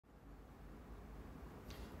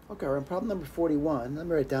Okay, we're on problem number 41. Let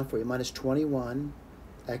me write it down for you. Minus 21x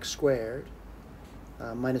squared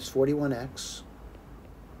minus 41x,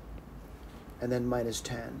 and then minus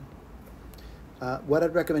 10. What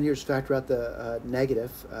I'd recommend here is factor out the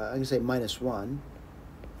negative. I'm going to say minus 1.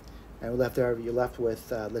 And you're left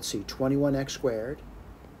with, let's see, 21x squared.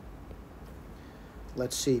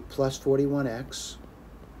 Let's see, plus 41x.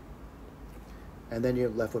 And then you're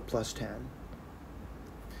left with plus 10.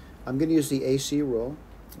 I'm going to use the AC rule.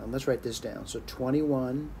 Let's write this down. So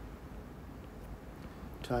 21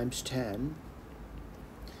 times 10.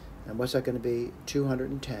 And what's that going to be?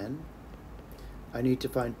 210. I need to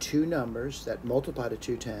find two numbers that multiply to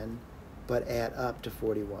 210 but add up to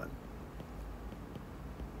 41.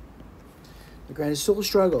 Granted, it's still a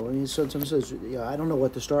struggle. I mean, so someone says, I don't know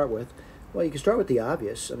what to start with. Well, you can start with the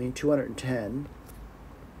obvious. I mean, 210.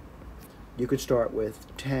 You could start with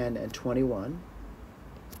 10 and 21.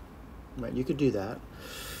 Right, you could do that.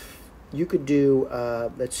 You could do,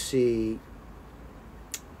 let's see,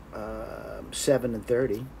 7 and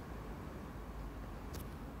 30.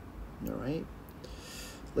 All right.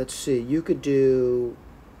 Let's see, you could do,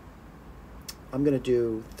 I'm going to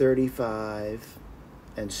do 35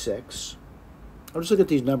 and 6. I'll just look at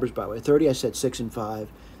these numbers, by the way. 30, I said 6 and 5.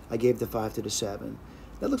 I gave the 5 to the 7.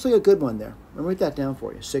 That looks like a good one there. I'll write that down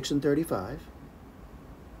for you. 6 and 35.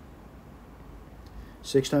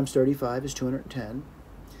 6 times 35 is 210.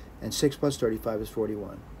 And 6 plus 35 is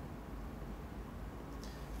 41.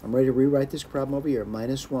 I'm ready to rewrite this problem over here.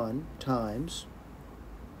 Minus 1 times,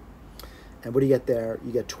 and what do you get there?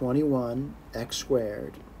 You get 21x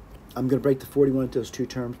squared. I'm going to break the 41 into those two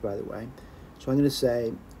terms, by the way. So I'm going to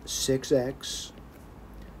say 6x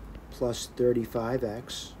plus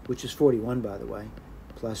 35x, which is 41, by the way,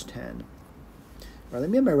 plus 10. All right, let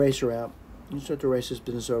me get my eraser out. You start to erase this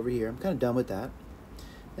business over here. I'm kind of done with that.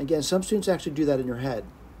 Again, some students actually do that in your head.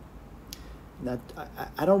 Now,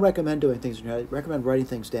 I don't recommend doing things in your head. I recommend writing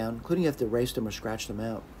things down, including you have to erase them or scratch them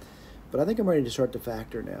out. But I think I'm ready to start to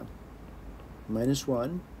factor now. Minus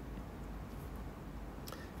 1.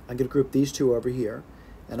 I'm going to group these two over here,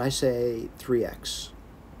 and I say 3x.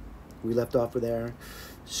 We left off with there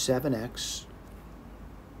 7x,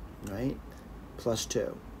 right, plus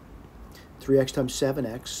 2. 3x times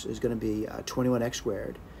 7x is going to be 21x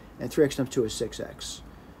squared, and 3x times 2 is 6x.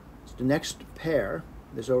 So the next pair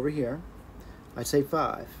is over here. I'd say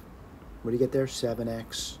 5. What do you get there?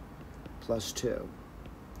 7x plus 2.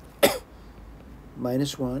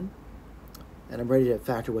 Minus 1. And I'm ready to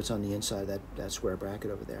factor what's on the inside of that square bracket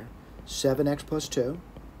over there. 7x plus 2.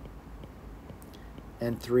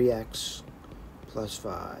 And 3x plus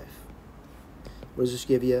 5. What does this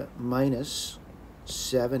give you? Minus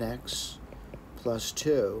 7x plus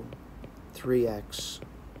 2, 3x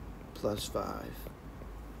plus 5.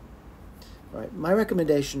 All right, my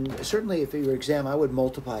recommendation, certainly if your exam, I would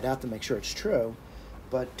multiply it out to make sure it's true.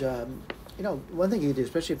 But, one thing you can do,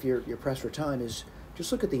 especially if you're pressed for time, is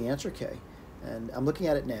just look at the answer key. And I'm looking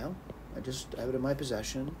at it now. I have it in my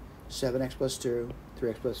possession. 7x plus 2,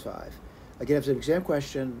 3x plus 5. Again, if it's an exam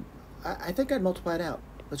question, I think I'd multiply it out.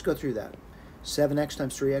 Let's go through that. 7x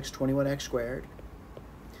times 3x, 21x squared.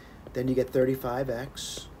 Then you get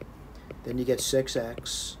 35x. Then you get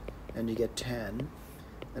 6x. And you get 10.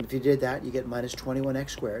 And if you did that, you get minus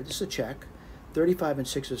 21x squared. This is a check. 35 and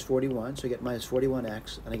 6 is 41, so you get minus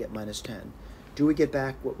 41x, and I get minus 10. Do we get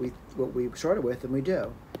back what we started with? And we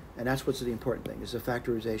do. And that's what's the important thing, is the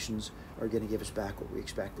factorizations are going to give us back what we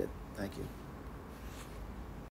expected. Thank you.